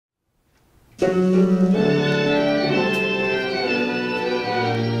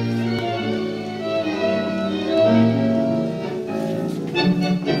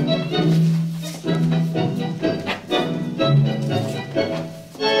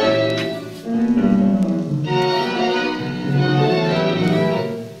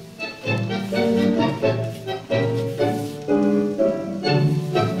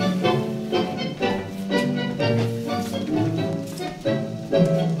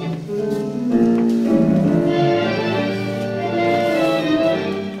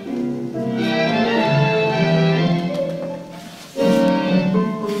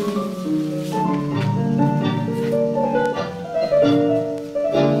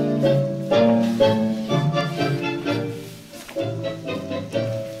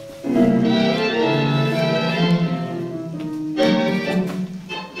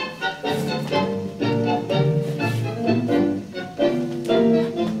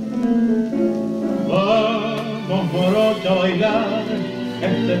a bailar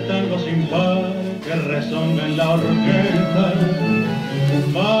este tango sin par que resonga en la orquesta.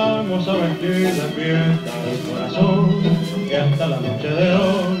 Vamos a vestir de fiesta el corazón que hasta la noche de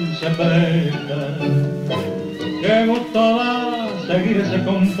hoy se presta. Qué gusto da seguir ese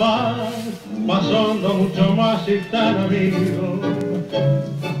compás, más hondo, mucho más y tan amigo.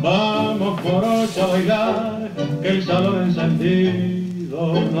 Vamos por ocho a bailar, que el salón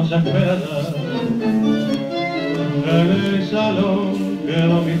encendido nos espera ya. En el salón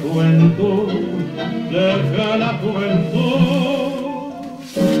quedó mi juventud, deja la juventud.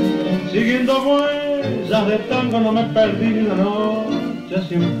 Siguiendo huellas de tango no me perdí ni una noche,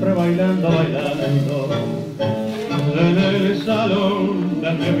 siempre bailando, bailando. En el salón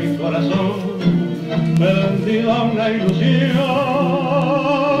dejé mi corazón vendido a una ilusión.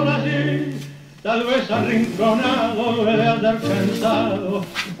 Allí, tal vez arrinconado, he de andar cansado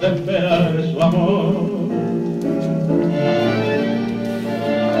de esperar su amor.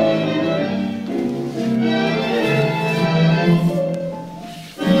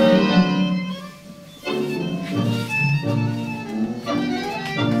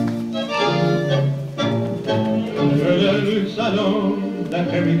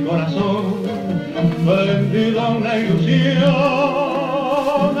 Dejé mi corazón vendido a una ilusión.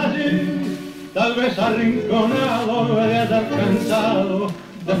 Allí, tal vez arrinconado, he de estar cansado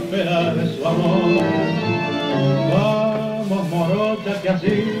de esperar su amor. Vamos, morocha, que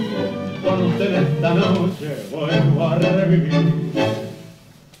así con usted esta noche vuelvo a revivir.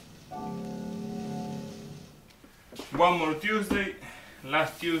 One More Tuesday,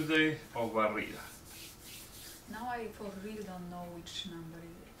 last Tuesday of Barrida. Now I for real don't know which number is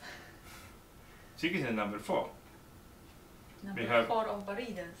it. Sí que es el number 4. Number 4 of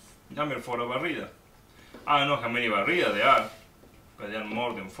Barridas. Number 4 of Barrida. I don't know how many Barridas there are, but there are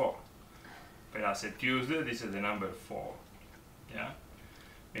more than 4. But as a Tuesday, this is the number 4. Yeah.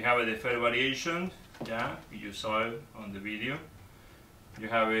 We have the third variation. Yeah, you saw it on the video. You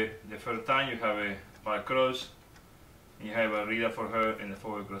have the first time you have a back cross. And you have a barrida for her in the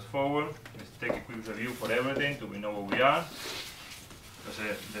forward cross forward. Let's take a quick review for everything so we know where we are.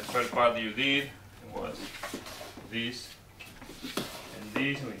 Because the first part you did was this and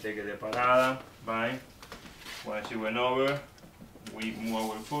this. We take the parada, fine. Once she went over, we move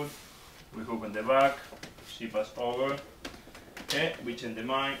our foot, we hook on the back, she passed over, okay, we change the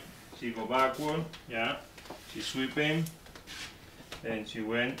mind, she go backward, yeah, she sweeping, then she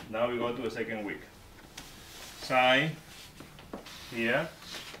went, now we go to the second week. Side, here,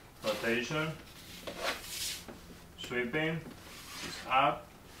 rotation, sweeping, it's up,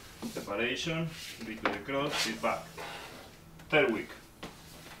 separation, beat to the cross, sit back. Third week.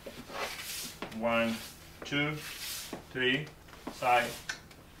 1, 2, 3, side.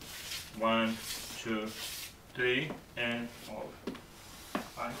 1, 2, 3, and over.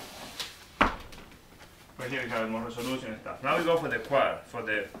 Fine. Right here we have more resolution and stuff. Now we go for the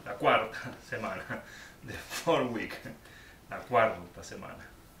la cuarta semana, the fourth week, la cuarta semana.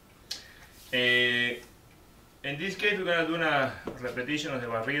 In this case, we're gonna do a repetition of the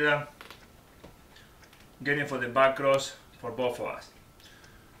barrida, getting for the back cross for both of us.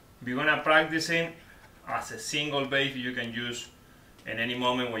 We're gonna practice it as a single bass you can use in any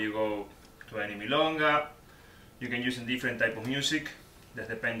moment when you go to any milonga. You can use in different type of music. That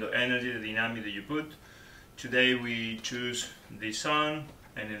depends on energy, the dynamic that you put. Today we choose this song,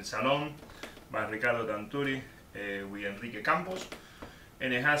 En el Salón, by Ricardo Tanturi with Enrique Campos,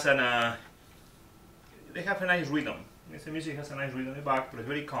 and it has they have a nice rhythm. The music has a nice rhythm in the back, but it's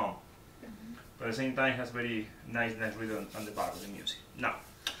very calm. But at the same time, it has very nice rhythm on the back of the music. Now,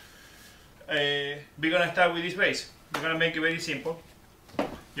 we're gonna start with this bass. We're gonna make it very simple.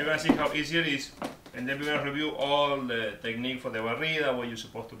 You're gonna see how easy it is, and then we're gonna review all the technique for the barrida, what you're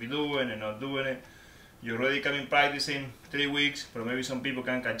supposed to be doing and not doing it. You already coming practicing 3 weeks, but maybe some people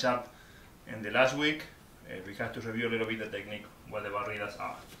can catch up in the last week. We have to review a little bit the technique, what the barridas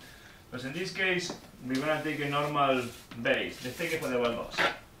are. But in this case, we're gonna take a normal bass. Let's take it for the baldos.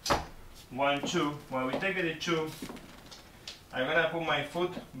 1, 2. When we take the 2, I'm gonna put my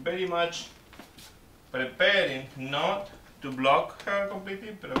foot very much preparing not to block her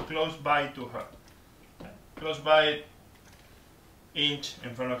completely, but close by to her. Close by inch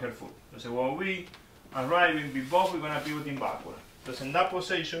in front of her foot. So when we arriving, we both we're gonna pivoting backward. So in that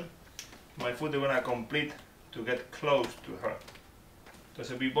position, my foot is gonna complete to get close to her.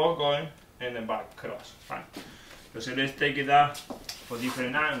 So we both going and then back cross. Right? So let's take it up for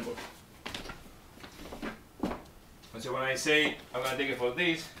different angles. So when I say I'm gonna take it for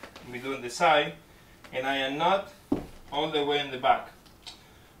this, I'm doing the side, and I am not all the way in the back,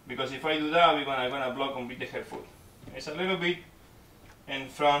 because if I do that, I'm gonna block completely her foot. is a little bit in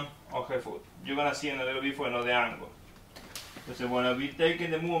front of her foot. You're gonna see in a little bit for another angle. So when I be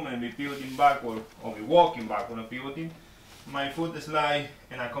taking the movement, be pivoting backward, or be walking backward and pivoting, my foot slide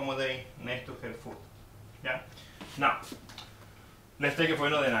and accommodate next to her foot. Yeah. Now, let's take it for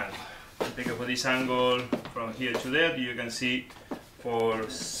another angle. Take it for this angle from here to there. You can see for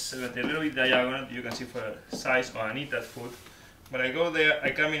 70, a little bit diagonal. You can see for the size of Anita's foot. When I go there,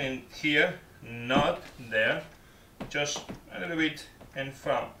 I come in here, not there, just a little bit in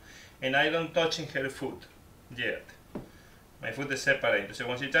front, and I don't touching her foot yet. My foot is separated. So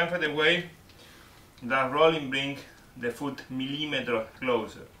once it's time for the wave, that rolling bring the foot millimeter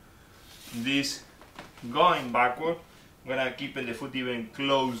closer. This going backward, I'm gonna keep the foot even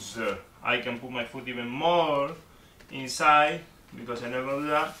closer. I can put my foot even more inside because I'm not gonna do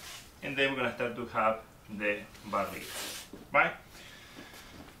that, and then we're gonna start to have the barrida. Right?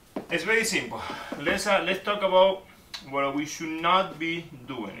 It's very simple. Let's talk about what we should not be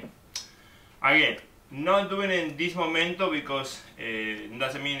doing. Again, not doing it in this momento because it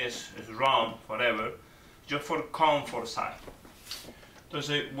doesn't mean it's wrong forever, just for comfort side.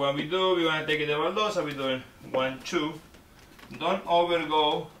 Entonces, what we do, we're going to take the baldosa, we're doing 1, 2. Don't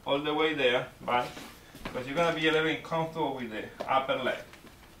overgo all the way there, right? Because you're going to be a little uncomfortable with the upper leg.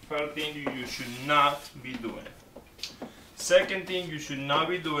 First thing you should not be doing. Second thing you should not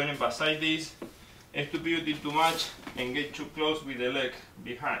be doing, besides this, is to pivot too much and get too close with the leg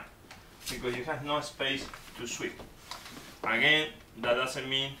behind, because you have no space to sweep. Again, that doesn't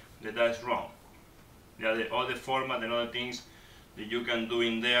mean that that's wrong. There are the other format and other things that you can do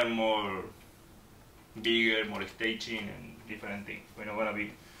in there, more bigger, more staging and different things. We're not going to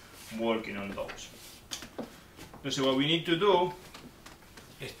be working on those. So what we need to do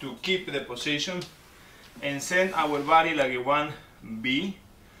is to keep the position and send our body like a 1B,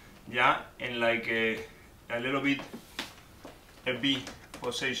 yeah, and like a little bit a B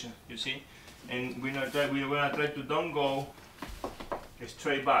position, you see, and we're gonna try to don't go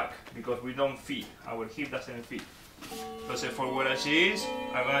straight back because we don't fit, our hip doesn't fit. So for where she is,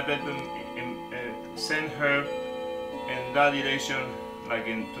 I'm gonna try to send her in that direction, like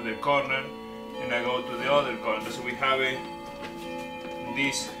into the corner, and I go to the other corner. So we have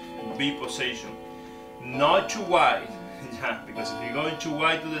this B position, not too wide, yeah, because if you're going too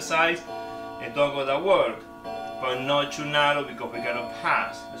wide to the side, it don't go that work. But not too narrow because we cannot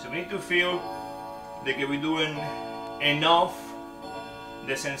pass. So we need to feel that we're doing enough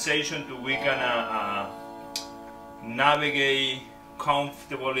the sensation to we can navigate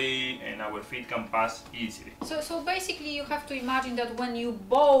comfortably and our feet can pass easily. So basically you have to imagine that when you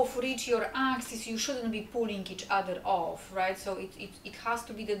both reach your axis, you shouldn't be pulling each other off, right? So it has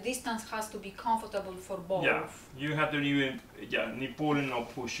to be, the distance has to be comfortable for both. Yeah, you have to even, yeah, ni pulling or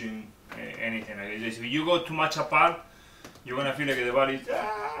pushing anything like this. If you go too much apart, you're gonna feel like the body is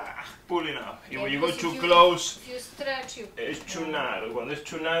pulling up. If you go too close, you stretch, it's too narrow. When it's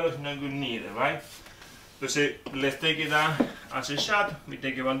too narrow, it's not good neither, right? Entonces, let's take it down as a shot. We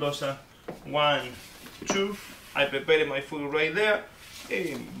take a baldosa, 1, 2. I prepare my foot right there,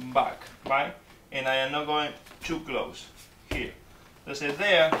 and back, right? And I am not going too close here. Entonces,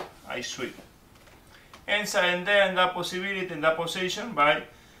 there, I sweep. Inside and there, in that possibility, in that position, right?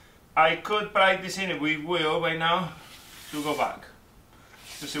 I could practice it, we will right now, to go back.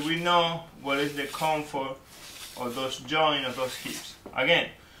 So we know what is the comfort of those joints, of those hips. Again,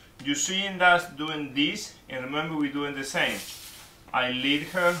 you see us doing this, and remember we're doing the same. I lead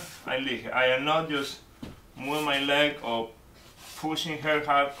her, I lead her. I am not just moving my leg or pushing her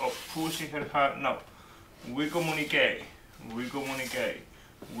hard or pushing her hard. No. We communicate, we communicate,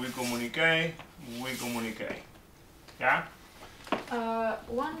 we communicate, we communicate. Yeah?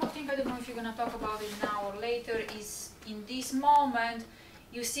 One more thing, I don't know if you're going to talk about it now or later, is in this moment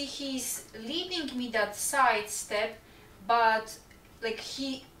you see he's leading me that side step, but like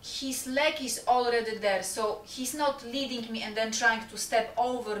his leg is already there, so he's not leading me and then trying to step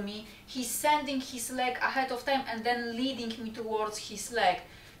over me. He's sending his leg ahead of time and then leading me towards his leg.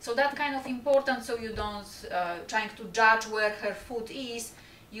 So that kind of important, so you don't trying to judge where her foot is,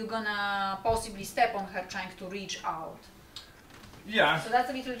 you're gonna possibly step on her trying to reach out. Yeah. So that's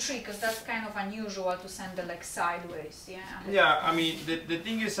a little trick, because that's kind of unusual to send the leg sideways. Yeah. Yeah, I mean the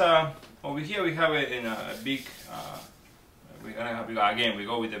thing is, over here we have it in a big. We're gonna have, again, we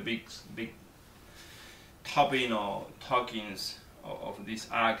go with the big topping or tuckings of these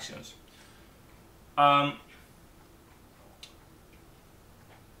actions. The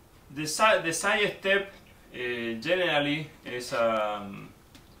side step generally is,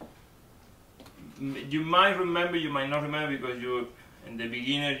 you might remember, you might not remember, because in the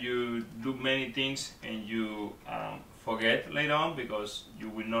beginner you do many things and you forget later on, because you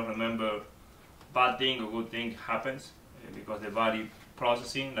will not remember bad thing or good thing happens, because the body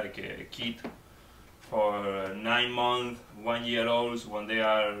processing, like a kid for 9 months, 1 year olds, when they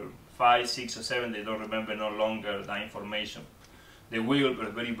are 5, 6 or 7, they don't remember no longer that information. They will,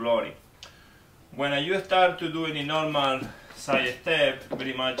 but very blurry. When you start to do any normal side step,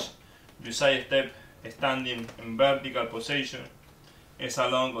 very much you side step standing in vertical position is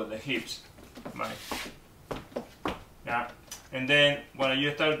along with the hips, right? Yeah. And then when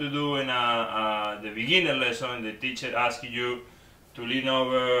you start to do in the beginner lesson, the teacher asks you to lean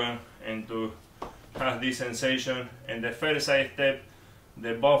over and to have this sensation. And the first side step,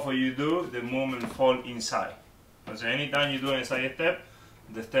 the both of you do, the movement fall inside. So anytime you do a side step,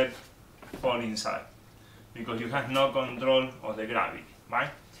 the step fall inside, because you have no control of the gravity, right?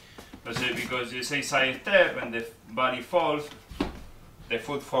 Because you say side step and the body falls, the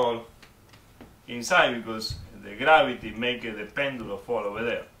foot fall inside, because the gravity makes the pendulum fall over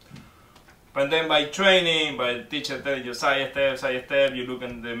there. But then by training, by the teacher telling you side step, you look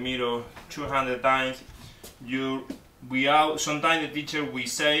in the mirror 200 times. Sometimes the teacher will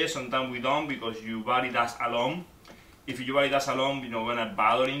say it, sometimes we don't, because you BARRIDAS alone. If you BARRIDAS alone, you're not gonna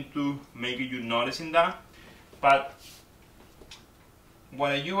bother to make you noticing that. But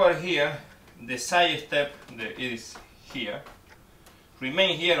when you are here, the side step that is here,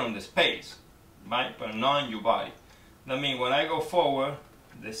 remain here on the space, right? But not in your body. That means when I go forward,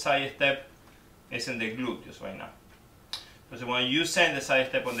 the side step is in the gluteus right now. So when you send the side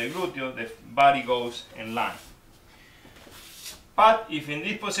step on the gluteus, the body goes in line. But if in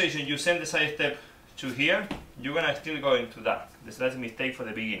this position you send the side step to here, you're gonna still go into that. That's a mistake for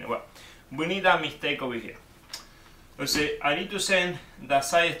the beginner. Well, we need that mistake over here. Let's say I need to send the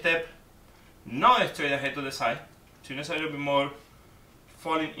side step not straight ahead to the side, so it's a little bit more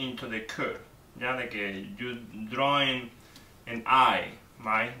falling into the curve. Yeah, like you drawing an eye,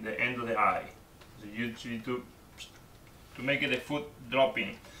 right? The end of the eye. So you need to make it the foot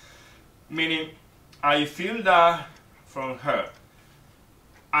dropping. Meaning, I feel that from her.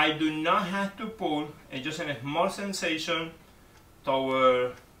 I do not have to pull, it's just a small sensation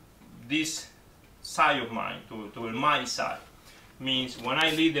toward this side of mine, toward my side. Means when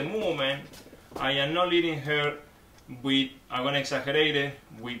I lead the movement, I am not leading her with, I'm going to exaggerate it,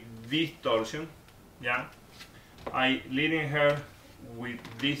 with this torsion, yeah? I leading her with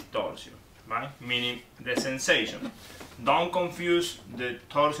this torsion, right? Meaning the sensation. Don't confuse the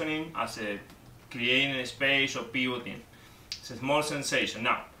torsioning as a creating a space or pivoting. It's a small sensation.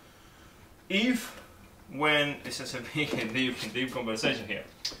 Now, if when, this is a big deep conversation here,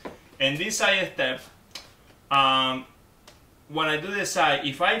 in this side step, when I do the side,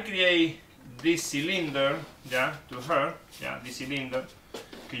 if I create this cylinder, yeah, to her, yeah, this cylinder,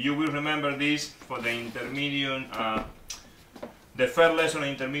 you will remember this for the intermediate, the first lesson,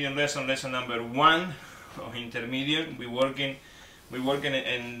 intermediate lesson, lesson number 1 of intermediate. We're working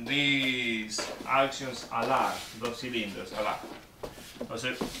in these actions a lot, those cylinders a lot.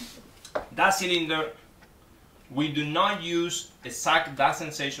 So that cylinder, we do not use exact that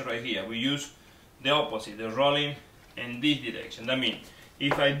sensation right here. We use the opposite, the rolling in this direction. That means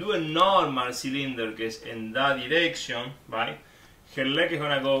if I do a normal cylinder that is in that direction, right, her leg is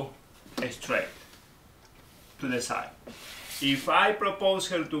gonna go straight to the side. If I propose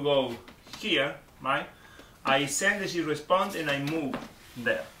her to go here, right, I send that she responds and I move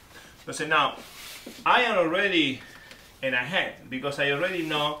there. So now I am already in ahead because I already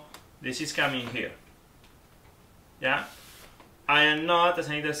know this is coming here. Yeah, I am not, as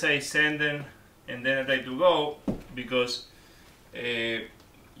I need to say, sending and then I try to go, because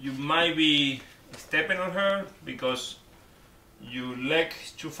you might be stepping on her because your leg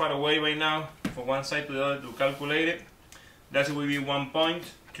is too far away right now from one side to the other to calculate it. That will be one point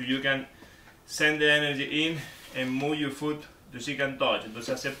to you can send the energy in and move your foot to she can touch.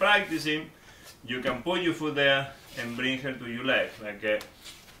 Entonces, as a practicing, you can put your foot there and bring her to your leg, like here,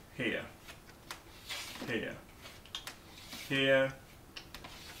 here, here,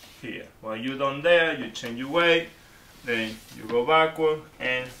 here. While you're done there, you change your weight, then you go backward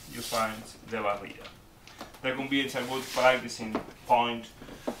and you find the barrida. That could be a good practicing point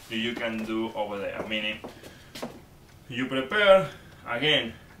that you can do over there. Meaning, you prepare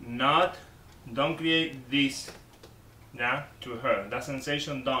again, don't create this, yeah, to her. That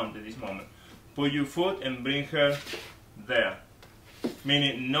sensation done to this moment. Put your foot and bring her there.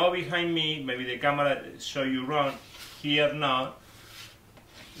 Meaning, not behind me. Maybe the camera show you wrong. Here now,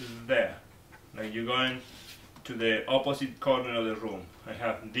 there. Like you're going to the opposite corner of the room. I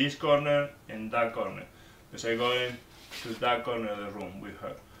have this corner and that corner. Because I'm going to that corner of the room with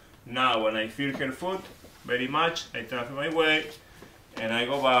her. Now when I feel her foot very much, I transfer my weight and I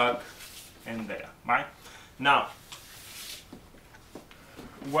go back and there, right? Now,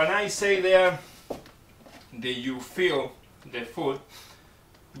 when I say there that you feel the foot,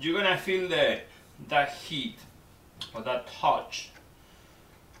 you're gonna feel that heat or that touch.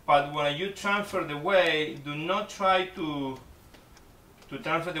 But when you transfer the weight, do not try to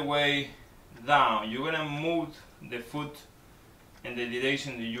transfer the weight down. You're gonna move the foot in the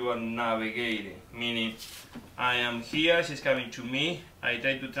direction that you are navigating. Meaning, I am here, she's coming to me. I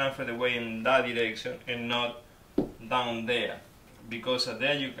try to transfer the weight in that direction and not down there. Because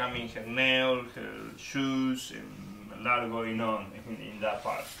there you come in her nail, her shoes, and a lot going on in that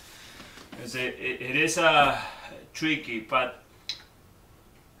part. It is tricky, but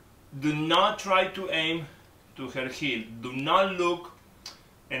do not try to aim to her heel. Do not look,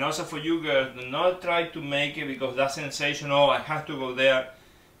 and also for you girls, do not try to make it because that sensation, oh, I have to go there,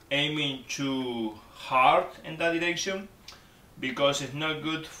 aiming too hard in that direction, because it's not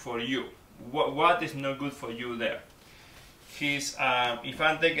good for you. What is not good for you there? If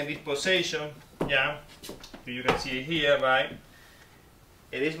I'm taking this position, yeah, you can see it here, right?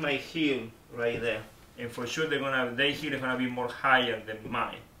 It is my heel right there, and for sure their heel is gonna be more higher than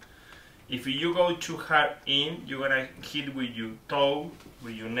mine. If you go too hard in, you're gonna hit with your toe,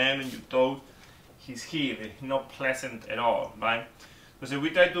 with your nail and your toe. His heel is not pleasant at all, right? So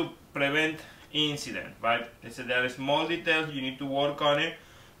we try to prevent incident, right? There are small details you need to work on it,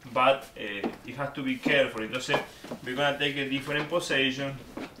 but you have to be careful. Entonces, we're gonna take a different position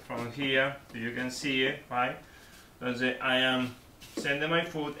from here, so you can see it, right? Entonces, I am sending my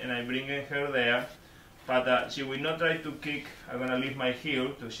foot and I bring her there, but she will not try to kick. I'm gonna leave my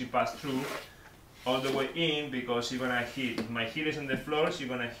heel till she pass through all the way in, because she's gonna hit. If my heel is on the floor, she's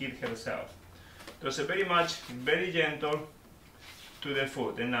gonna hit herself. Entonces, very gentle to the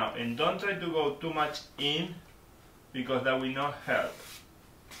foot. And don't try to go too much in, because that will not help.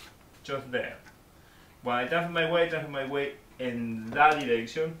 Just there. When I transfer my weight in that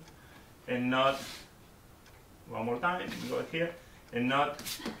direction, and not, one more time, go here, and not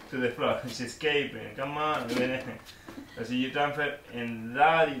to the floor. It's escaping, come on. So you transfer in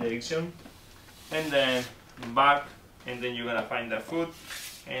that direction, and then back, and then you're gonna find the foot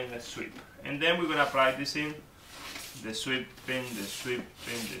and the sweep. And then we're gonna practice the sweeping, the sweeping,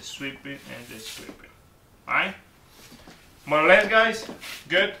 the sweeping, and the sweeping. Alright? More or less, guys?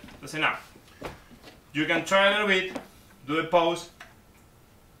 Good? That's enough. You can try a little bit, do a pause,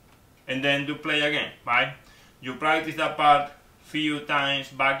 and then do play again, right? You practice that part few times,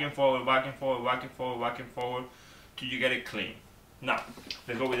 back and forward, back and forward, back and forward, back and forward, till you get it clean. Now,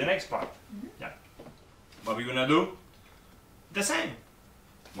 let's go with the next part. Yeah. What we're gonna do? The same.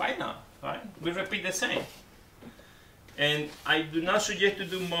 Why not? Right? We repeat the same. And I do not suggest to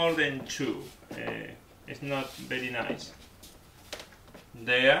do more than 2. It's not very nice.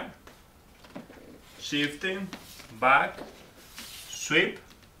 There, shifting, back, sweep,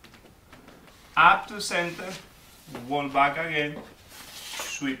 up to center, wall back again,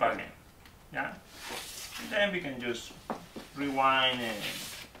 sweep again. Yeah? And then we can just rewind and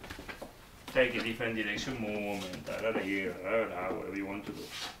take a different direction movement, whatever you want to do.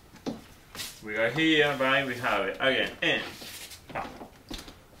 We are here, right? We have it again, and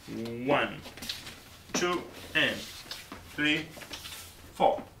 1, 2, and 3,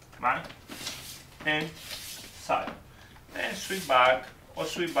 4, right? And side, and sweep back, or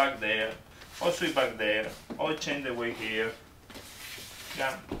sweep back there, or sweep back there, or change the way here.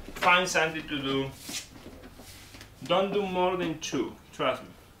 Yeah, find something to do. Don't do more than 2, trust me,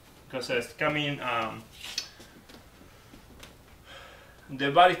 because it's coming. The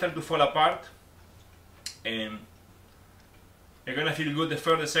body starts to fall apart, and you're gonna feel good the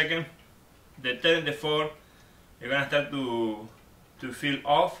first, the second, the third, and the fourth. You're gonna start to feel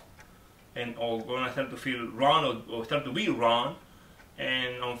off, and or gonna start to feel wrong, or start to be wrong.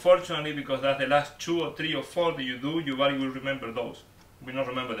 And unfortunately, because that's the last 2 or 3 or 4 that you do, your body will remember those. Will not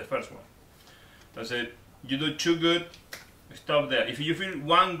remember the first one. That's it. You do 2 good, stop there. If you feel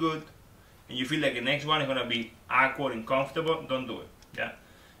 1 good, and you feel like the next one is gonna be awkward and uncomfortable, don't do it. Yeah,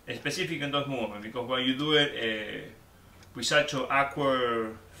 specific in those movements, because when you do it with such an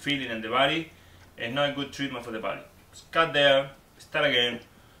awkward feeling in the body, it's not a good treatment for the body. Just cut there, start again.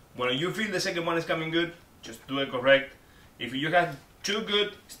 When you feel the second one is coming good, just do it correct. If you have 2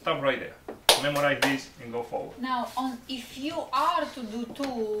 good, stop right there. Memorize this and go forward. Now, if you are to do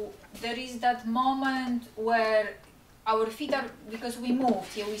 2, there is that moment where our feet are, because we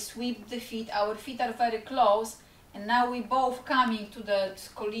moved, yeah, we sweep the feet, our feet are very close, and now we both coming to that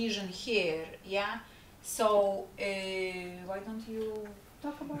collision here, yeah? So why don't you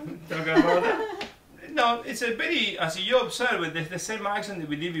talk about it? Talk about that? No, it's a very, as you observe, it's the same action that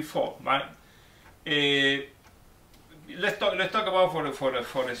we did before, right? Let's talk about for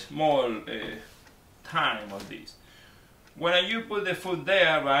a small time of this. When you put the foot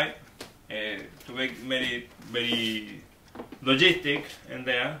there, right, to make very logistic in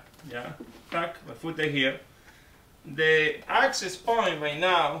there, yeah, tack, the foot is here. The access point right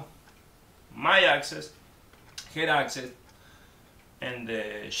now, my axis, head axis, and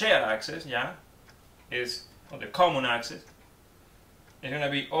the shared axis, yeah, is, or the common axis, is going to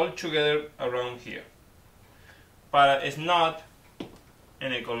be all together around here. But it's not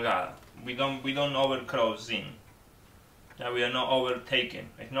in a colgada. We don't overcross in. Yeah, we are not overtaking.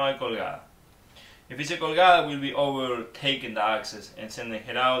 It's not a colgada. If it's a colgada, we'll be overtaking the axis and sending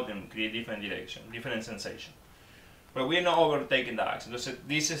it out and create different direction, different sensation. But we're not overtaking the axis.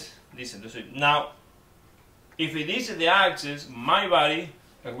 This is now, if it is the axis, my body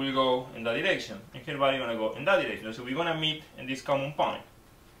will go in that direction, and her body gonna go in that direction. So we're gonna meet in this common point.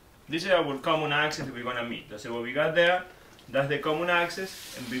 This is our common axis we're gonna meet. That's what we got there. That's the common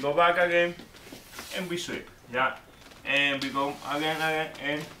axis, and we go back again, and we sweep. Yeah, and we go again,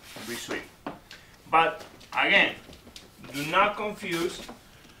 and we sweep. But again, do not confuse.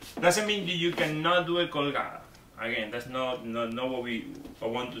 Doesn't mean that you cannot do a colgada. Again, that's not what we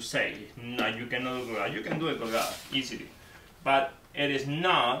want to say. No, you cannot do a colgada. You can do a colgada easily, but it is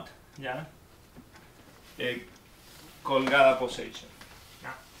not, yeah, a colgada position.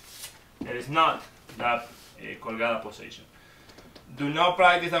 Yeah? It is not that colgada position. Do not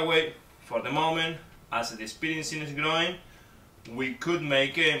practice that way for the moment. As the experiencing is growing, we could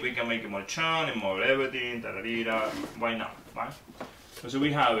make it. We can make it more churn and more everything. Tararira. Why not? Right? So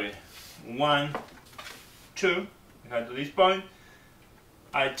we have a 1, 2. We have to this point.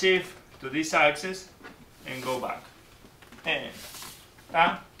 I shift to this axis and go back. And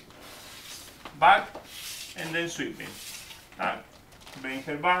back, and then sweeping. Bring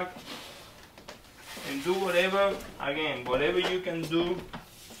her back, and do whatever, again, whatever you can do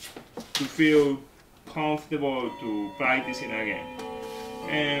to feel comfortable to practice it again.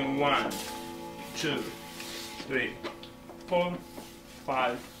 And 1, 2, 3, 4,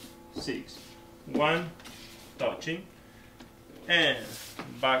 5, 6. 1, touching, and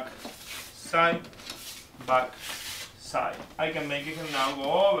back, side, back, side. I can make it now go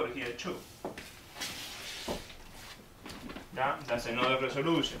over here too. Yeah, that's another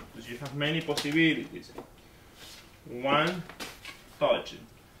resolution, because you have many possibilities. 1, touching,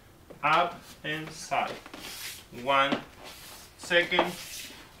 up and side. 1 second,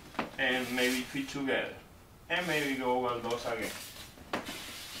 and maybe feet together, and maybe go over those again.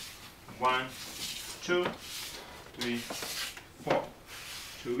 1, 2, 3, 4.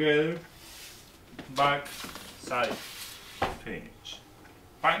 Together, back, side, finish.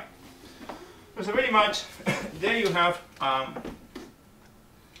 Fine? So very much, there you have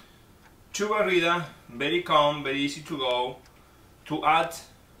 2 barrida, very calm, very easy to go, to add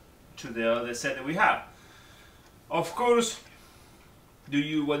to the other set that we have. Of course,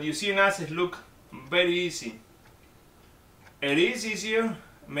 what you see in us look very easy. It is easier.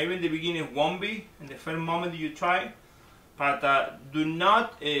 Maybe in the beginning it won't be, in the first moment you try, but do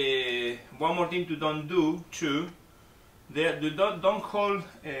not, one more thing to don't do too, don't hold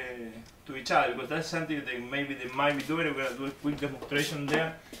to each other, because that's something that maybe they might be doing. We're going to do a quick demonstration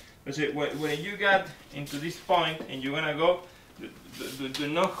there. Because when you get into this point and you're going to go, do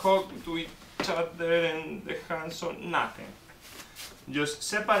not hug to each other and the hands or nothing. Just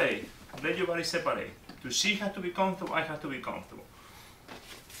separate, let your body separate. She has to be comfortable, I have to be comfortable.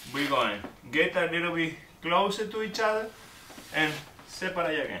 We're going get a little bit closer to each other and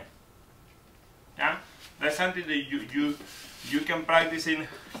separate again. Yeah, that's something that you can practice in,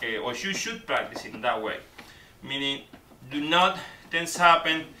 or you should practice in that way. Meaning, do not tense up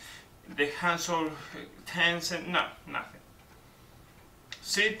and the hands are tense and no, nothing.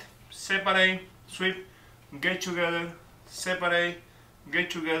 Sit, separate, sweep, get together, separate,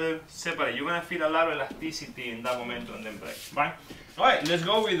 get together, separate. You're gonna feel a lot of elasticity in that momentum and then break. Right? Alright, let's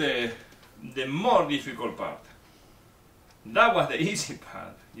go with the more difficult part. That was the easy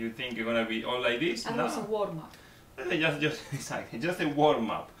part. You think you're gonna be all like this? That no. was a warm-up. Exactly, just a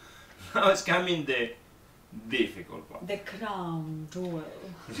warm-up. Now it's coming the difficult part. The crown jewel.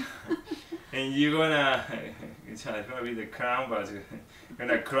 And you're gonna, it's gonna be the crown, but you're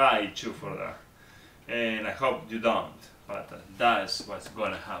gonna cry too for that. And I hope you don't, but that's what's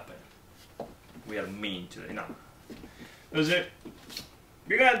gonna happen. We are mean today, no. So,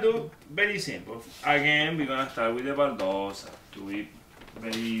 we're gonna do very simple. Again, we're gonna start with the baldosa to be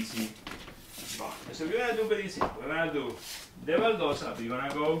very easy. So we're gonna do very simple. We're gonna do the baldosa. We're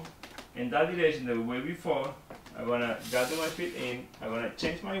gonna go in that direction that we went before. I'm gonna gather my feet in. I'm gonna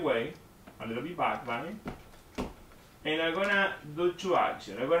change my way a little bit back, right? And I'm gonna do two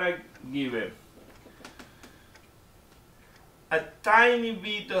actions. I'm gonna give a tiny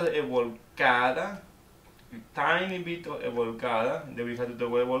bit of a volcada, then we have to do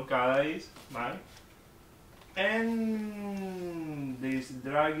what a volcada is, right? And this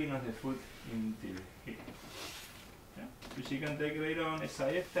dragging of the foot into here. Yeah? So she can take later on a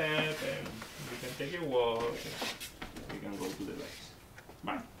side step, and we can take a walk, and we can go to the base.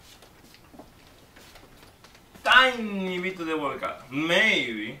 Right? Tiny bit of the volcada.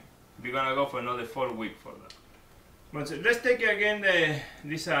 Maybe we're gonna go for another 4 weeks for that. But so let's take again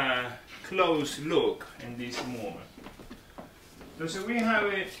this close look in this movement. So we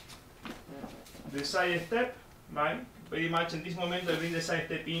have the side step, right? Pretty much in this moment I bring the side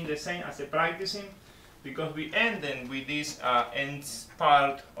step in the same as a practicing, because we end then with this end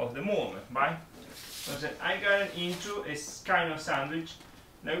part of the movement, right? So I got into a kind of sandwich.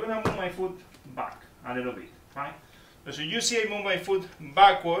 Now I'm gonna move my foot back a little bit, right? So you see I move my foot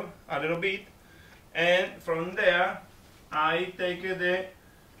backward a little bit, and from there I take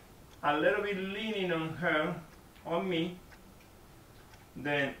a little bit leaning on her, on me.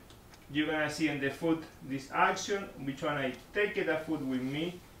 Then you're gonna see in the foot this action, which one I take that foot with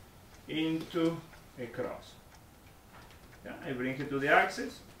me into a cross. Yeah, I bring it to the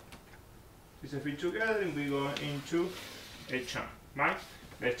axis, these feet together, and we go into a chant. Right?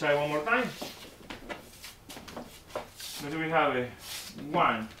 Let's try one more time. So we have a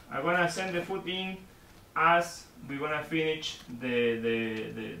 1. I'm gonna send the foot in as we're gonna finish the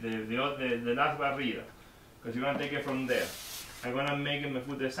last barrida, because you're gonna take it from there. I'm gonna make my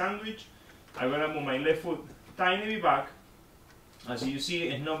foot a sandwich. I'm gonna move my left foot tiny bit back. As you see,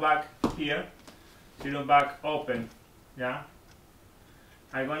 it's not back here, it's not back open. Yeah.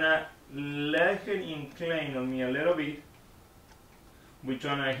 I'm gonna let her incline on me a little bit, which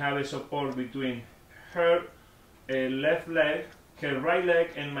one I have a support between her left leg, her right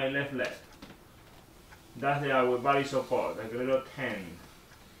leg, and my left leg. That's our body support, like a little hand.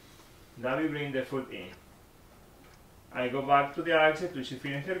 That we bring the foot in. I go back to the axis to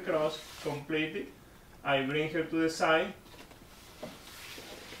finish her cross completely. I bring her to the side,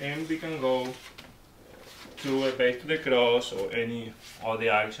 and we can go to a base to the cross or any other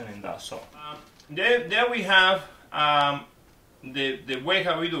action in that sort. There we have the way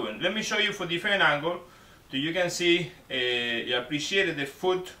how we do it. Let me show you for different angle, so you can see, you appreciate the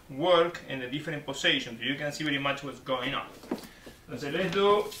foot work in the different positions, so you can see very much what's going on. So let's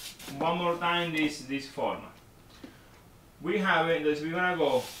do one more time this format. We have it, so we're gonna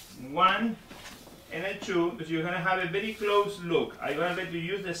go 1 and a 2, so you're gonna have a very close look. I'm gonna let you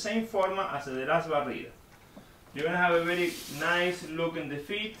use the same format as the last barrida. You're gonna have a very nice look in the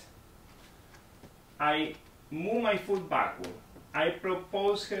feet. I move my foot backward. I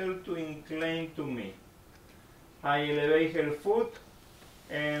propose her to incline to me. I elevate her foot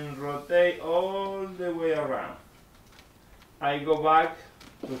and rotate all the way around. I go back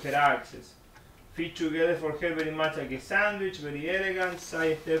to her axis. Feet together for her, very much like a sandwich, very elegant,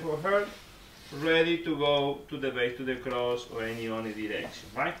 side step for her, ready to go to the base, to the cross, or any other direction,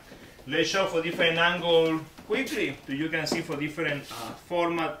 right? Let's show for different angle quickly, so you can see for different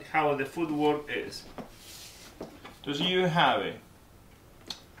format how the footwork is. So you have it.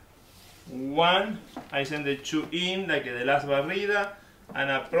 1, I send the 2 in, like the last barrida, and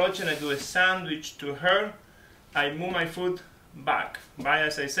approach, and I do a sandwich to her. I move my foot back, right?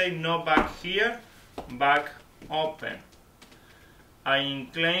 As I say, not back here, back open. I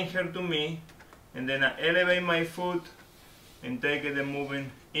incline her to me, and then I elevate my foot and take it and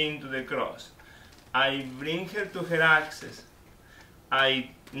moving into the cross. I bring her to her axis.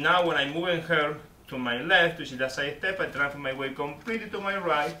 Now when I'm moving her to my left, which is the side step, I transfer my weight completely to my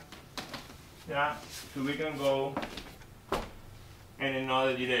right. Yeah, so we can go in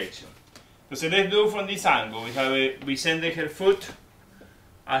another direction. So let's do from this angle. We send her foot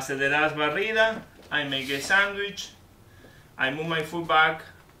as the last barrida. I make a sandwich. I move my foot back.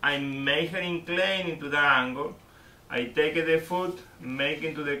 I make her incline into that angle. I take the foot, make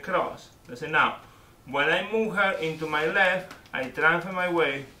into the cross. So now, when I move her into my left, I transfer my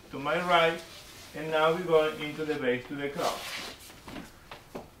weight to my right, and now we go into the base to the cross.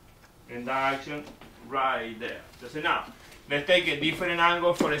 In that action right there. So now, let's take a different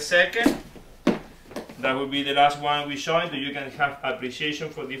angle for a second. That will be the last one we showed, so you can have appreciation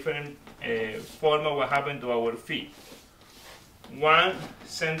for different format what happened to our feet. 1,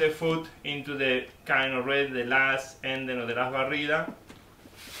 send the foot into the kind of red, the last ending of the last barrida.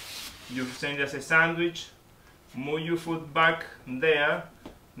 You send as a sandwich, move your foot back there,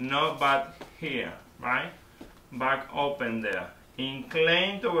 not back here, right? Back open there.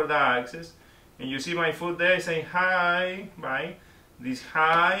 Incline toward the axis, and you see my foot there saying high, right? This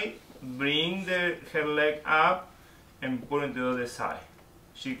high, bring her leg up and pull it to the other side.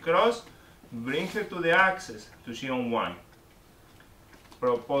 She cross, bring her to the axis to she unwind.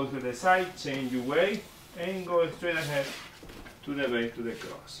 Propose to the side, change your way, and go straight ahead to the base, to the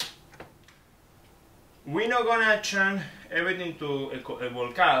cross. We're not gonna turn everything to a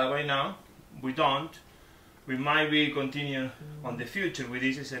volcada right now. We don't. We might be continue on the future with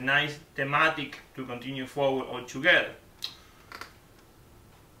this. Is a nice thematic to continue forward all together.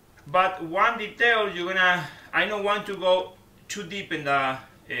 But one detail I don't want to go too deep in the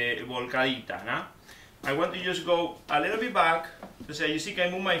volcadita. Nah? I want to just go a little bit back. So you see, I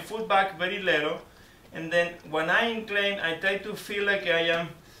move my foot back very little, and then when I incline, I try to feel like I am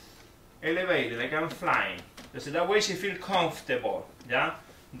elevated, like I'm flying. So that way she feels comfortable. Yeah.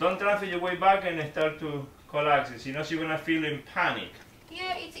 Don't transfer your way back and start to collapse. You know, she's gonna feel in panic.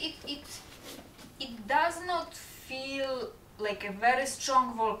 Yeah, it does not feel like a very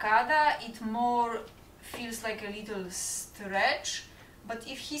strong volcada. It more feels like a little stretch. But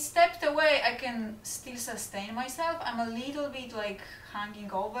if he stepped away, I can still sustain myself. I'm a little bit like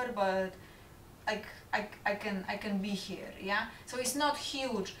hanging over, but I can be here. Yeah. So it's not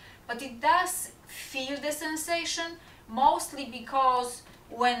huge, but it does feel the sensation, mostly because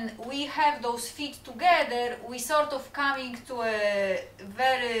when we have those feet together, we sort of coming to a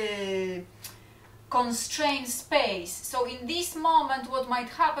very constrained space. So in this moment, what might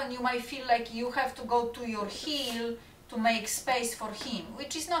happen, you might feel like you have to go to your heel to make space for him,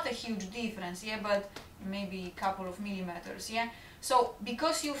 which is not a huge difference, yeah, but maybe a couple of millimeters, yeah. So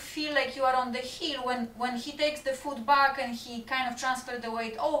because you feel like you are on the heel, when he takes the foot back and he kind of transfers the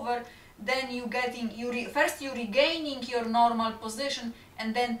weight over, then you first you're regaining your normal position,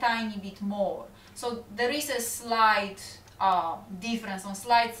 and then tiny bit more. So there is a slight difference, on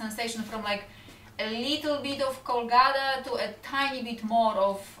slight sensation from like a little bit of colgada to a tiny bit more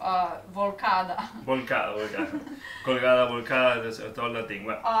of volcada. Volcada. Colgada, volcada, that's all that thing.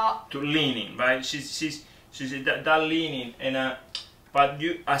 Well, to leaning, right? She's that leaning, and but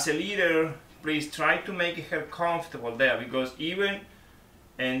you as a leader, please try to make her comfortable there, because even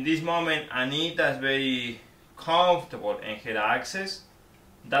in this moment, Anita is very comfortable in her access.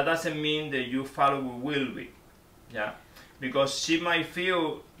 That doesn't mean that you follow will be, yeah, because she might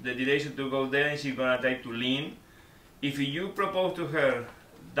feel the direction to go there and she's gonna try to lean. If you propose to her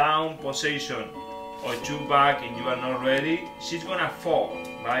down position or two back and you are not ready, she's gonna fall,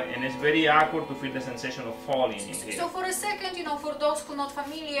 right? And it's very awkward to feel the sensation of falling in here. So for a second, you know, for those who are not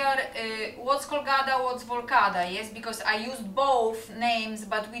familiar, what's colgada, what's volcada, yes? Because I used both names,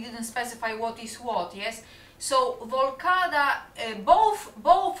 but we didn't specify what is what, yes? So volcada, both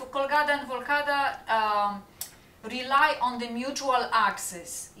colgada and volcada rely on the mutual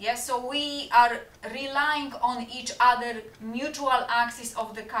axis, yes? So we are relying on each other mutual axis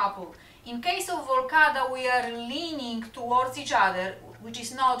of the couple. In case of volcada, we are leaning towards each other, which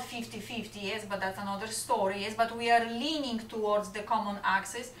is not 50-50, yes, but that's another story, yes, but we are leaning towards the common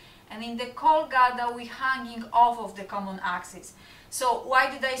axis, and in the colgada, we're hanging off of the common axis. So why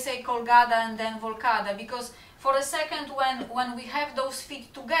did I say colgada and then volcada? Because for a second, when we have those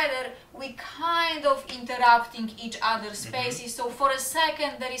feet together, we kind of interrupting each other's spaces. So for a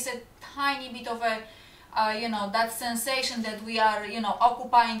second, there is a tiny bit of a you know, that sensation that we are, you know,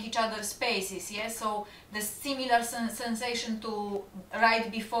 occupying each other's spaces, yes? So the similar sensation to right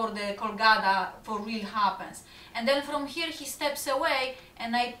before the colgada for real happens. And then from here he steps away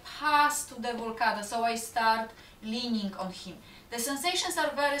and I pass to the volcada, so I start leaning on him. The sensations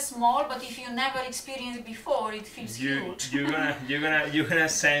are very small, but if you never experienced it before, it feels huge. You're gonna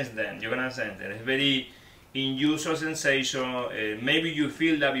sense them. You're gonna sense them. It's very unusual sensation. Maybe you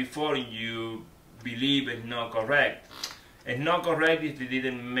feel that before, you believe it's not correct. It's not correct if it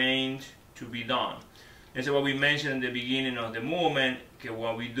didn't mean to be done. That's what we mentioned in the beginning of the movement.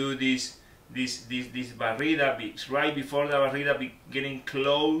 When we do this barrida, right before the barrida, getting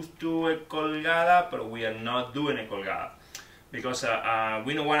close to a colgada, but we are not doing a colgada because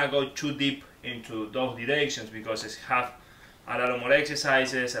we don't want to go too deep into those directions, because it's have a lot more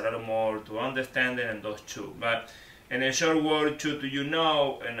exercises, a lot more to understand and those two. But in a short word, to you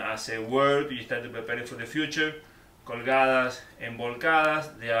know, and as a word, you start to prepare for the future. Colgadas and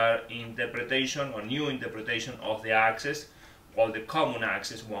volcadas, they are interpretation or new interpretation of the axis, or the common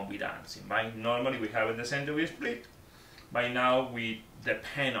axis when we dancing. Right? Normally we have in the center we split. By now we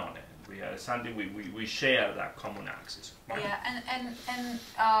depend on it. We have something we share that common axis. Right? Yeah, and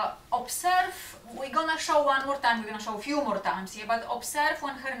observe. We're gonna show one more time. We're gonna show a few more times. Yeah, but observe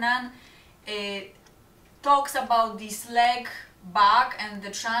when Hernan talks about this leg back and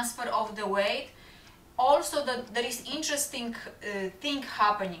the transfer of the weight. Also, that there is interesting thing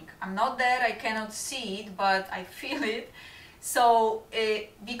happening. I'm not there. I cannot see it, but I feel it. So,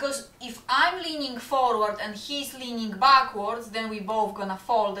 because if I'm leaning forward and he's leaning backwards, then we both gonna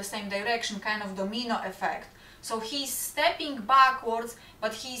fall the same direction, kind of domino effect. So he's stepping backwards,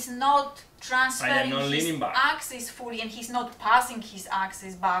 but he's not transferring his axis fully, and he's not passing his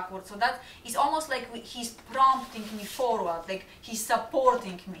axis backwards. So that is almost like he's prompting me forward, like he's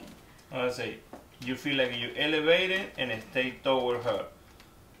supporting me. Let's say you feel like you elevate it and stay toward her.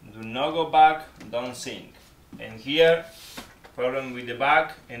 Do not go back, don't sink. And here, problem with the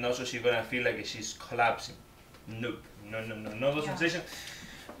back, and also she's gonna feel like she's collapsing. Nope, no those sensation,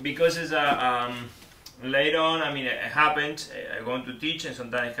 because it's later on. I mean, it happens. I'm going to teach, and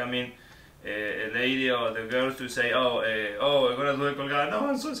sometimes come in a lady or the girls to say, oh, I'm gonna do a colgada. No,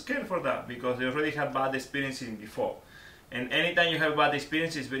 I'm so scared for that because they already have bad experiences before, and anytime you have bad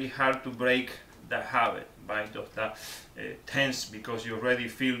experience, it's very hard to break that habit, right? Of that tense because you already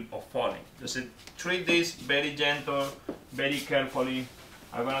feel of falling. Just treat this very gentle, very carefully.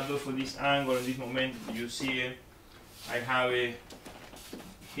 I'm gonna do for this angle in this moment. You see it. I have it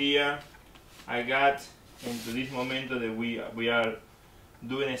here. I got into this moment that we are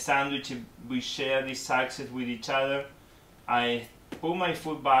doing a sandwich. We share this axis with each other. I put my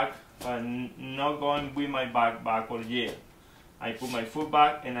foot back, but not going with my back backward yet. I put my foot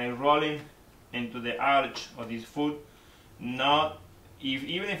back and I roll in into the arch of this foot. Not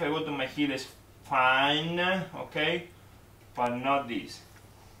even if I go to my heel is fine, okay, but not this.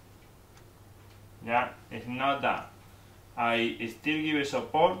 Yeah, it's not that. I still give it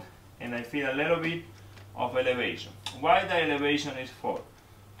support and I feel a little bit of elevation. Why the elevation is for?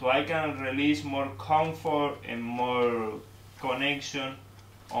 So I can release more comfort and more connection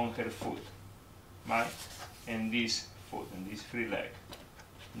on her foot, right? And this foot, and this free leg.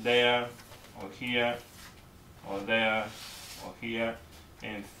 There, or here, or there, or here,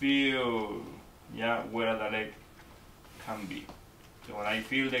 and feel, yeah, where the leg can be. So when I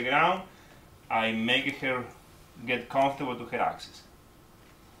feel the ground, I make her get comfortable to her axis.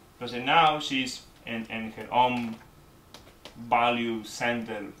 Because now she's in her own value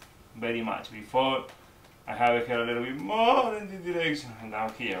center very much. Before, I have her a little bit more in this direction, and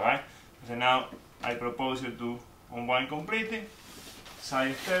down here, right? So now I propose her to unwind completely,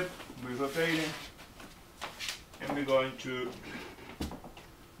 side step, we're rotating, and we're going to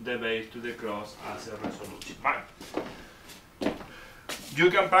the base to the cross as a resolution. Right. You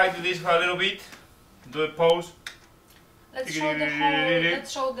can practice this for a little bit, do a pose. Let's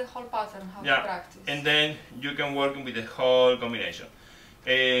show the whole pattern, how to practice. And then you can work with the whole combination.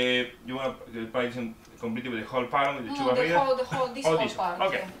 You want to practice completely with the whole pattern, with the two barridas? This whole part.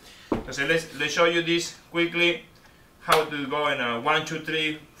 Okay. Yeah. So let's show you this quickly, how to go in a 1, 2,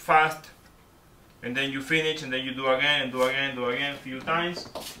 3, fast, and then you finish, and then you do again, and do again, a few times,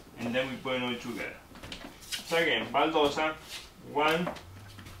 and then we put it all together. So again, baldosa, 1,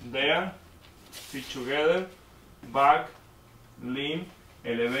 there, feet together, back, lean,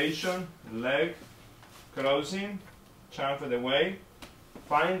 elevation, leg, crossing, transfer the weight,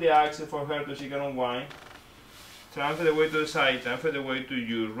 find the axis for her so she can unwind, transfer the weight to the side, transfer the weight to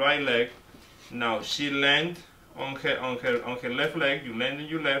your right leg. Now she land on her left leg, you land in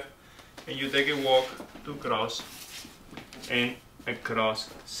your left, and you take a walk to cross and a cross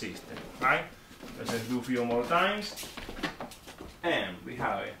system, right? Let's do a few more times. And we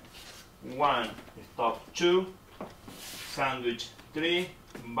have it. 1, stop 2, sandwich 3,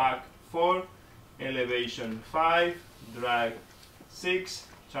 back 4, elevation 5, drag 6,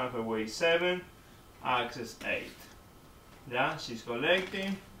 transfer weight 7, axis 8. Yeah, she's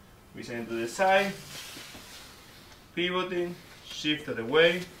collecting, we send to the side, pivoting, shift to the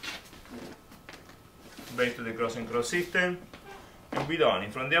weight, back to the cross and cross system, and we're done.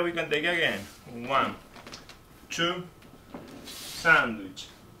 And from there we can take again. 1, 2, sandwich,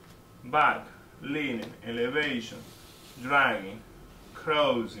 back, leaning, elevation, dragging,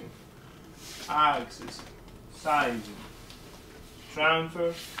 crossing, axis, sizing,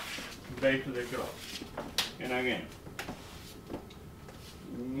 transfer, back to the cross. And again.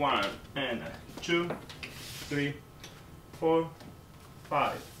 1 and 2, 3, 4,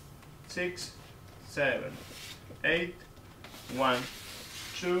 5, 6, 7, 8, 1,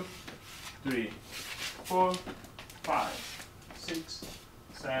 2, 3, 4, 5, 6,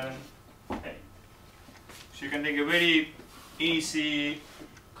 7, 8. So you can take a very easy,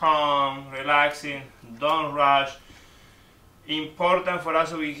 calm, relaxing, don't rush. Important for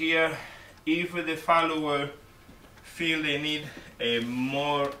us over here, if the follower feel they need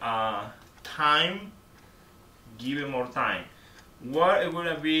more time, give it more time. What is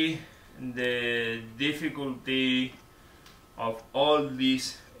going to be the difficulty of all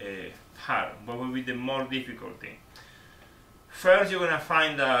this part? What will be the more difficulty? First, you're going to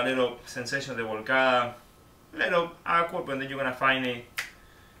find a little sensation of the volcada, little awkward, but then you're going to find it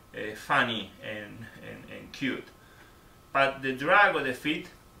funny and cute. But the drag of the feet,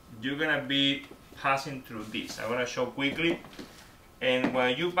 you're going to be passing through this. I'm going to show quickly. And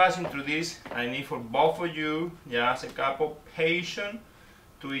when you're passing through this, I need for both of you, just a couple patience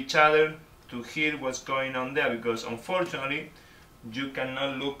to each other to hear what's going on there, because unfortunately, you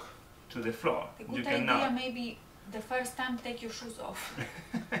cannot look to the floor. A good you idea, cannot. maybe the first time take your shoes off.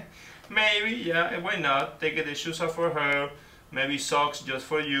 Maybe, yeah, why not? Take the shoes off for her, maybe socks just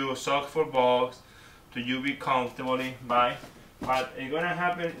for you, socks for both, to you be comfortably, bye. But it's gonna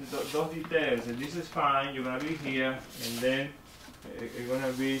happen, those details, and this is fine, you're gonna be here, and then it's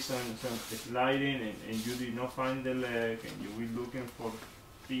gonna be some sliding, and you did not find the leg, and you will looking for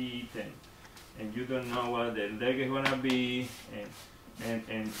feet, and you don't know what the leg is gonna be,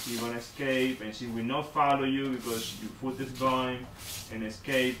 and she's gonna escape, and she will not follow you because your foot is going and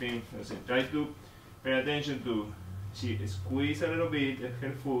escaping. So try to pay attention to, she squeeze a little bit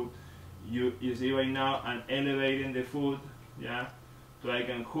her foot. You see right now I'm elevating the foot, yeah, so I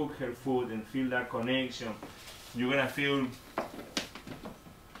can hook her foot and feel that connection. You're gonna feel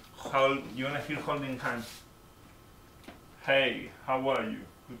holding hands. Hey, how are you?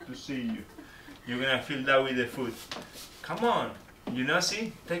 Good to see you. You're gonna feel that with the foot. Come on, you know,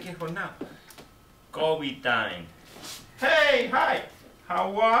 see? Take it for now. COVID time. Hey, hi.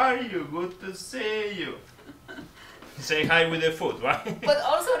 How are you? Good to see you. Say hi with the foot, right? But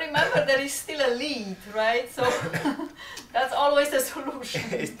also remember there is still a lead, right? So that's always the solution.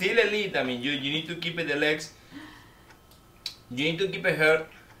 Still a lead. I mean, you need to keep the legs. You need to keep her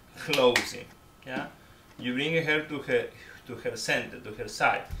closing. Yeah. You bring her to her center, to her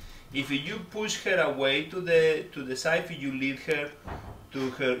side. If you push her away to the side, if you lead her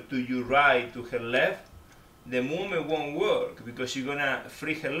to your right, to her left, the movement won't work because she's gonna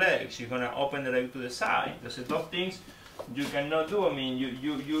free her leg. She's gonna open the leg to the side. Those things you cannot do. I mean,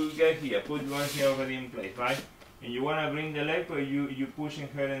 you get here, put one here already in place, right? And you wanna bring the leg, but you pushing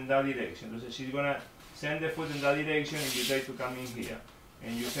her in that direction. So she's gonna send the foot in that direction, and you try to come in here.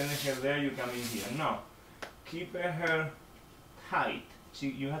 And you send her there, you come in here. No, keep her tight. See,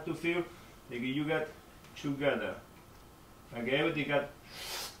 you have to feel like you got together, like everything got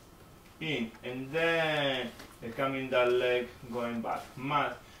in, and then they come in that leg going back.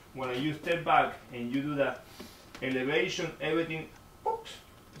 But when you step back and you do that elevation, everything, oops,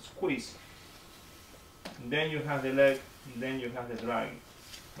 squeeze. Then you have the leg, then you have the dragging.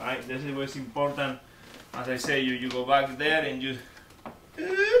 Right? This is what's important. As I say, you go back there and you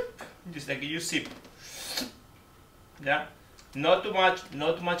just like you sip. Yeah? Not too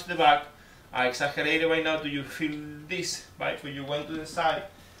much the back. I exaggerated right now. Do you feel this? Right? When you went to the side,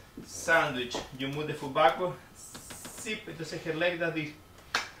 sandwich, you move the foot backward, sip, entonces her leg does this.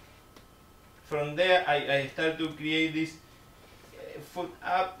 From there, I start to create this foot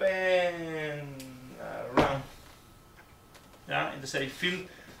up and around. Yeah? Entonces I feel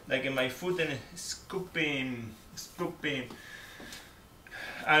like my foot and scooping.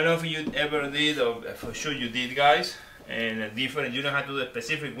 I don't know if you ever did, or for sure you did, guys. And different, you don't have to do a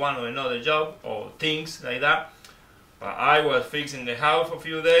specific one or another job or things like that. But I was fixing the house for a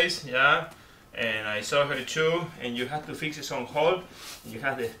few days, yeah, and I saw her too, and you have to fix it on hold. You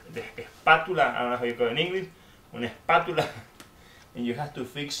have the spatula, I don't know how you call it in English, una spatula, and you have to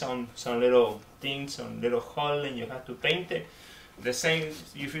fix some little things, some little hole, and you have to paint it. The same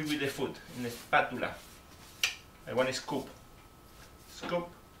you feel with the foot, in the spatula. I want to scoop. Scoop.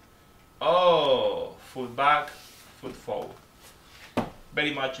 Oh, foot back, foot forward.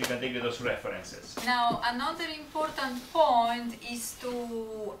 Very much you can take those references. Now another important point is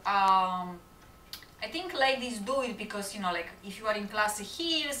to I think ladies do it because, you know, like if you are in classic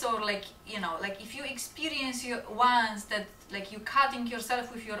heels, or like, you know, like if you experience once that like you cutting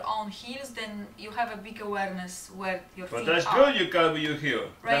yourself with your own heels, then you have a big awareness where your feet are. But that's good, you cut with your heel.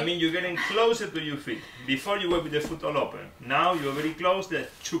 Right. That means you're getting closer to your feet. Before you were with the foot all open. Now you're very close, they're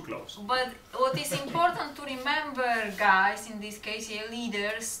too close. But what is important to remember, guys, in this case,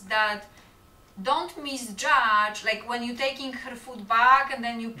 leaders, that don't misjudge, like when you're taking her foot back and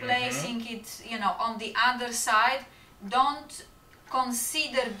then you placing it, you know, on the other side, don't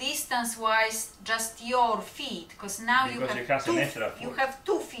consider distance-wise just your feet, because now you have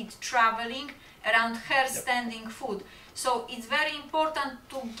 2 feet traveling around her standing foot. So it's very important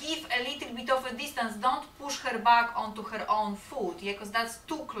to give a little bit of a distance. Don't push her back onto her own foot, yeah, because that's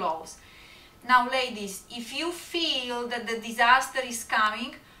too close. Now, ladies, if you feel that the disaster is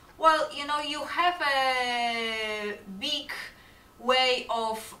coming, well, you know, you have a big way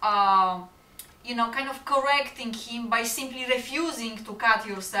of you know, kind of correcting him by simply refusing to cut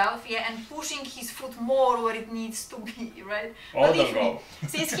yourself, yeah, and pushing his foot more where it needs to be, right? Believe me,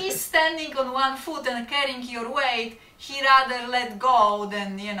 since he's standing on 1 foot and carrying your weight, he rather let go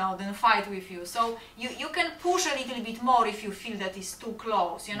than, you know, than fight with you. So you can push a little bit more if you feel that it's too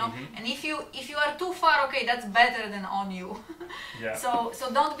close, you know. And if you are too far, okay, that's better than on you. Yeah. So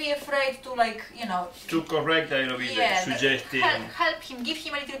don't be afraid to, like, you know, to correct a little bit, suggesting. Help him, give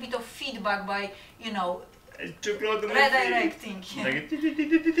him a little bit of feedback by, you know, too close to redirecting. Like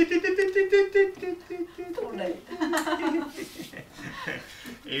Too late.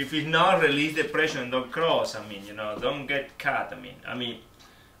 If it's not, release the pressure and don't cross. I mean, you know, don't get cut. I mean,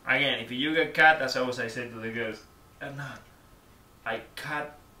 again, if you get cut, as I said to the girls, I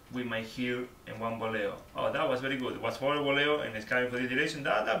cut with my heel and 1 voleo. Oh, that was very good. It was 4 voleo and it's coming for this direction.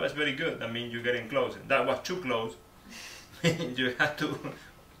 That was very good. I mean, you're getting closer. That was too close. You have to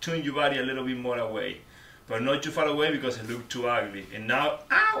turn your body a little bit more away, but not too far away because it looked too ugly. And now,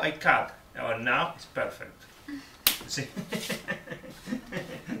 ow, I cut. Oh, now it's perfect. See?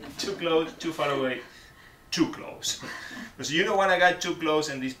 Too close, too far away, too close. So you know when I got too close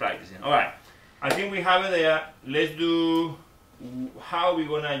in this practicing. All right, I think we have it there. Let's do how we're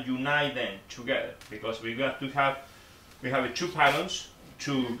gonna unite them together, because we have 2 patterns,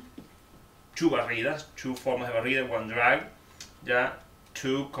 two barridas, 2 forms of barrida, 1 drag, yeah,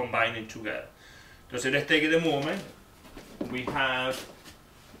 2 combining together. So let's take the movement. We're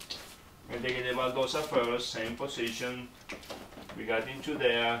taking the baldosa first, same position. We got into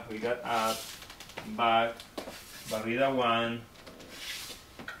there, we got up, back, barrida 1,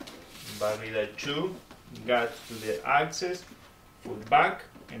 barrida 2, got to the axis, foot back,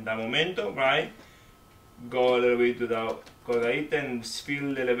 in that momento, right? Go a little bit to the volcadita and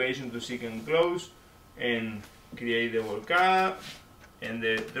feel the elevation to seek and close, and create the volcada, and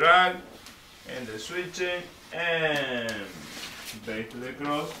the drag, and the switching, and back to the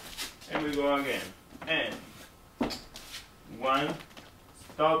cross, and we go again, and 1,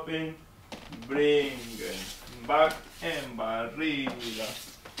 stopping, bring back, and barrida,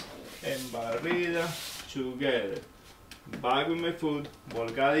 together, back with my foot,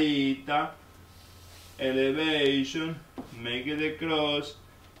 volcadita, elevation, make it a cross,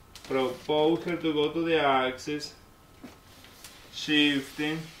 propose her to go to the axis,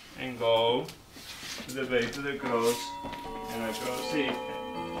 shifting, and go to the base of the cross, and across it,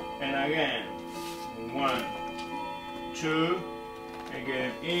 and again, 1, 2,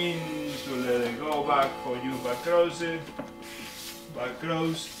 again in to let it go back for you, back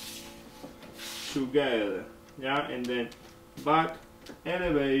cross, together, yeah, and then back,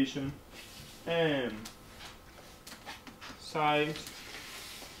 elevation, and side,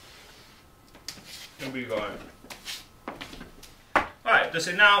 and we go. Alright,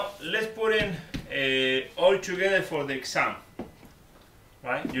 so now let's put in all together for the exam.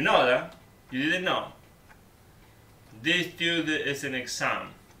 Right? You know that? You didn't know? This dude is an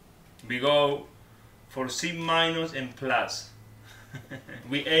exam. We go for C- and plus.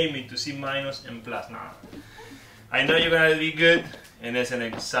 We aiming to C- and plus now. I know you're gonna be good, and it's an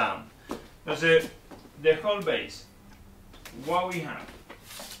exam. So the whole base. What we have?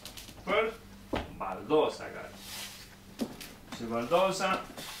 First, baldosa, guys. So baldosa,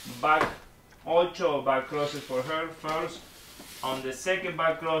 back 8 back crosses for her first. On the second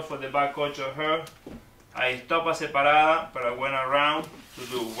back cross for the back 8 her, I stop a separada, but I went around to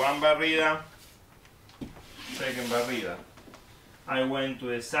do 1 barrida, second barrida. I went to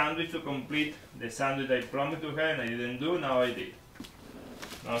the sandwich to complete the sandwich I promised to her and I didn't do, now I did.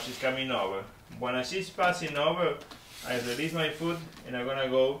 Now she's coming over. When she's passing over, I release my foot and I'm gonna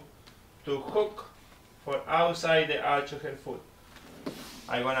go to hook for outside the arch of her foot.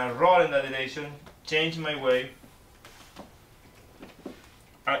 I'm gonna roll in that direction, change my way.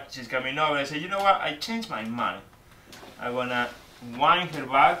 She's coming over, I say, you know what, I changed my mind. I'm gonna wind her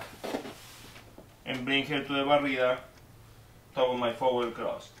back and bring her to the barrida, top of my forward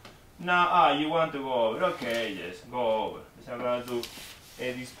cross. Now, you want to go over, okay, yes, go over. So I'm gonna do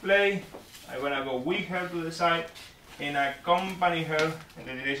a display, I'm gonna go with her to the side and accompany her in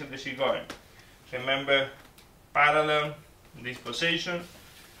the direction that she's going. Remember, parallel, this position,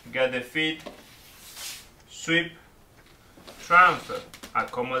 get the feet, sweep, transfer,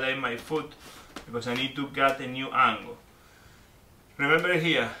 accommodate my foot because I need to get a new angle. Remember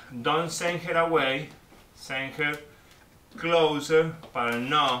here, don't send her away, send her closer, but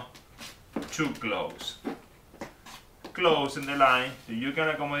not too close. Close in the line so you can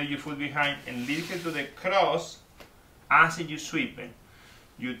accommodate your foot behind and lead her to the cross as you sweeping.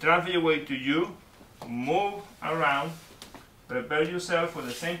 You transfer your weight to you, move around, prepare yourself for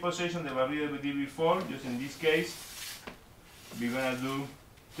the same position the barrida we did before. Just in this case, we're gonna do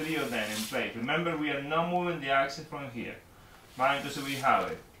 3 of them in place. Remember, we are not moving the axis from here. Right, so we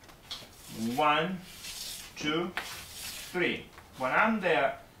have it. 1, 2, 3. When I'm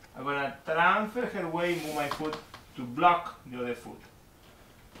there, I'm gonna transfer her weight, move my foot to block the other foot.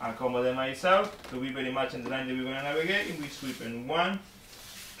 Accommodate myself to be very much in the line that we're gonna navigate, and we sweep in 1,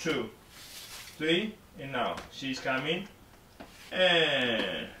 2, 3, and now she's coming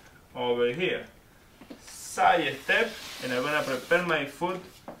and over here. Side step, and I'm gonna prepare my foot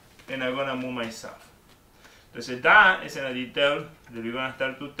and I'm gonna move myself. Entonces that is a detail that we're gonna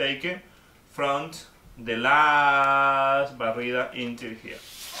start to take it from the last barrida into here.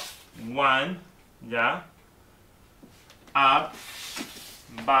 1, yeah, up,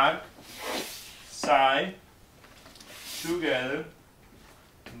 back, side, together,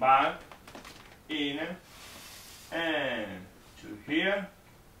 back, in, and to here,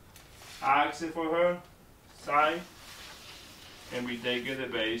 axis for her, side, and we take the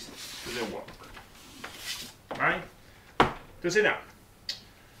base to the walk. Right? Entonces now,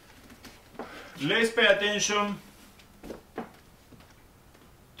 let's pay attention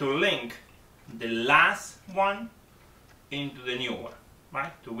to link the last one into the new one,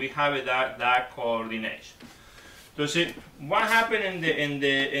 right? So we have that coordination. Entonces, what happened in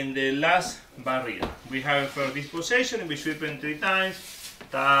the last barrida? We have for this position, we sweep in 3 times,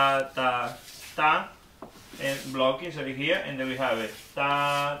 ta ta ta, and blocking, sorry, here, and then we have it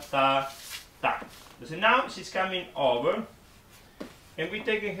ta ta ta. So now she's coming over, and we're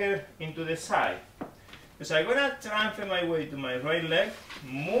taking her into the side. So I'm gonna transfer my weight to my right leg,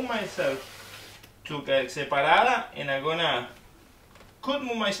 move myself to separada, and I'm gonna could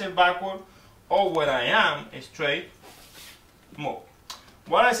move myself backward, or where I am straight, move.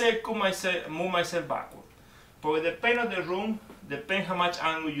 What I say could move myself backward, but depending on the room, depending how much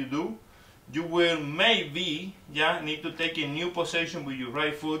angle you do, you will maybe need to take a new position with your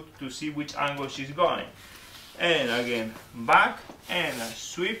right foot to see which angle she's going. And again, back and a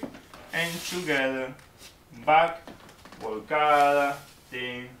sweep and together, back, volcada,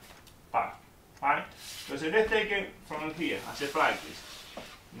 then back. Right? So let's take it from here as a practice.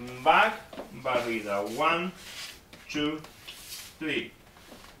 Back, barrida, 1, 2, 3,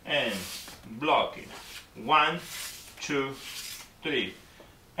 and blocking, 1, 2, 3,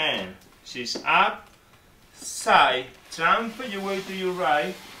 and she's up, side, transfer your weight to your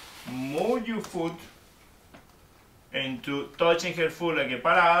right, move your foot into touching her foot like a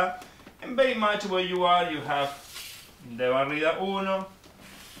parada, and very much where you are, you have the barrida 1,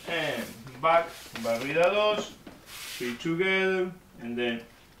 and back, barrida 2, 3 together, and then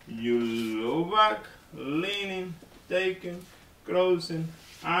you go back, leaning, taking, crossing,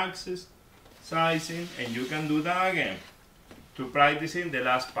 axis, sizing, and you can do that again to practicing the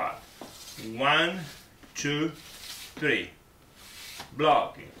last part. 1, 2, 3.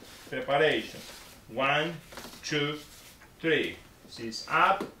 Blocking. Preparation. 1, 2, 3. She's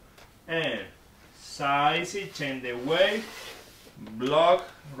up and sizing, change the weight, block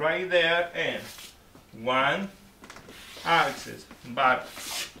right there, and 1, axis, back,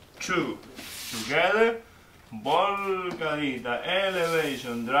 2, together, volcadita,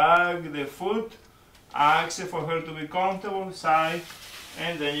 elevation, drag the foot, axis for her to be comfortable, side,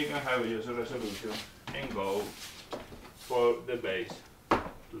 and then you can have just a resolution and go for the base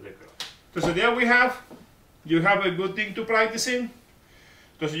to the cross. So there we have, you have a good thing to practice in,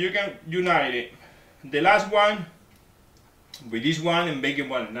 because you can unite it. The last one with this one and make it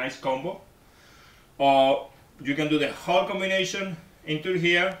one nice combo, or you can do the whole combination into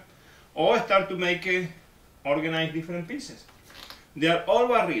here, or start to make it organize different pieces. They are all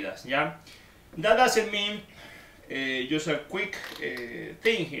barridas, yeah? That doesn't mean just a quick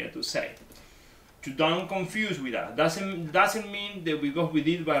thing here to say. To don't confuse with that. Doesn't mean that because we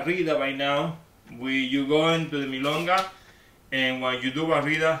did barrida by now, you go into the milonga, and when you do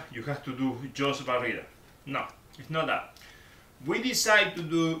barrida, you have to do just barrida. No, it's not that. We decide to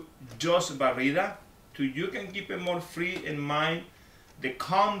do just barrida, so you can keep it more free in mind the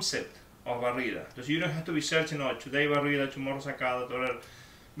concept of barrida. So you don't have to be searching, oh, today barrida, tomorrow sacada, whatever.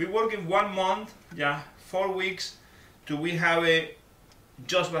 We work in 1 month, 4 weeks, till we have a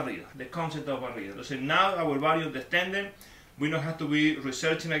just barrida, the concept of barrida. So now our body understands We don't have to be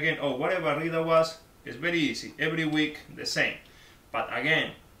researching again, oh, what a barrida was. It's very easy, every week the same. But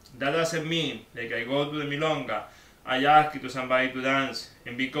again, that doesn't mean like I go to the milonga, I ask to somebody to dance,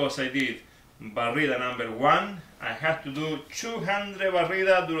 and because I did barrida number 1, I have to do 200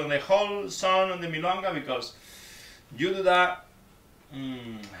 barrida during the whole song on the milonga, because you do that,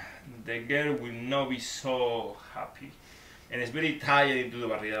 the girl will not be so happy. And it's very tiring to do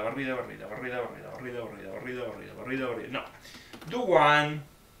barrida. No, do one,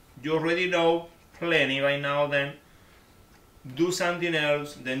 you already know plenty by now, then do something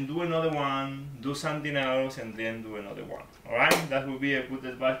else, then do another one, do something else, and then do another one. Alright, that would be a good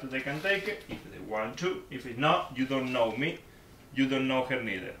advice to take and take it, if they want to. If it's not, you don't know me, you don't know her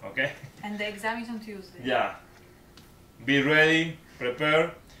neither, okay? And the exam is on Tuesday. Yeah. Be ready,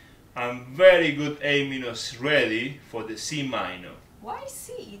 prepare, and very good A minus ready for the C minor. Why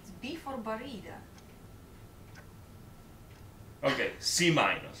C? It's B for barrida. Okay, C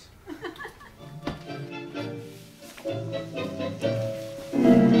minus.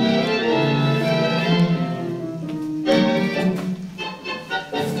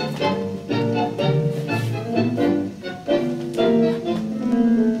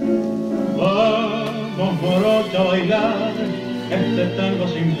 Vamos morocho a bailar este tango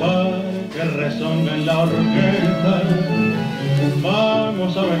sin par que resonga en la orquesta.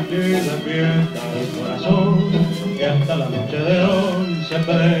 Vamos a vestir de fiesta el corazón que hasta la noche de hoy se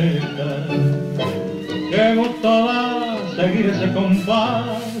presta. Qué gusto da seguir ese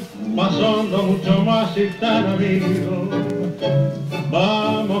compás, pasando mucho más y tan amigo.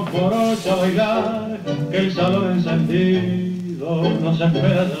 Vamos por ocho a bailar, que el salón encendido nos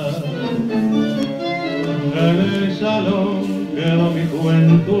espera ya. En el salón quedó mi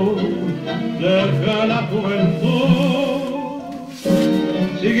juventud, deja la juventud.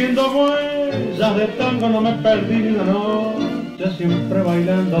 Siguiendo huellas de tango no me perdí una noche, siempre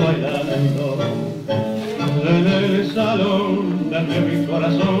bailando, bailando. En el salón dejé mi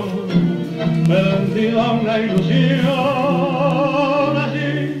corazón vendido a una ilusión.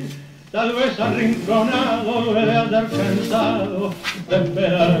 Así, tal vez arrinconado, he de hallar cansado de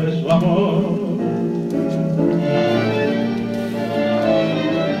esperar su amor.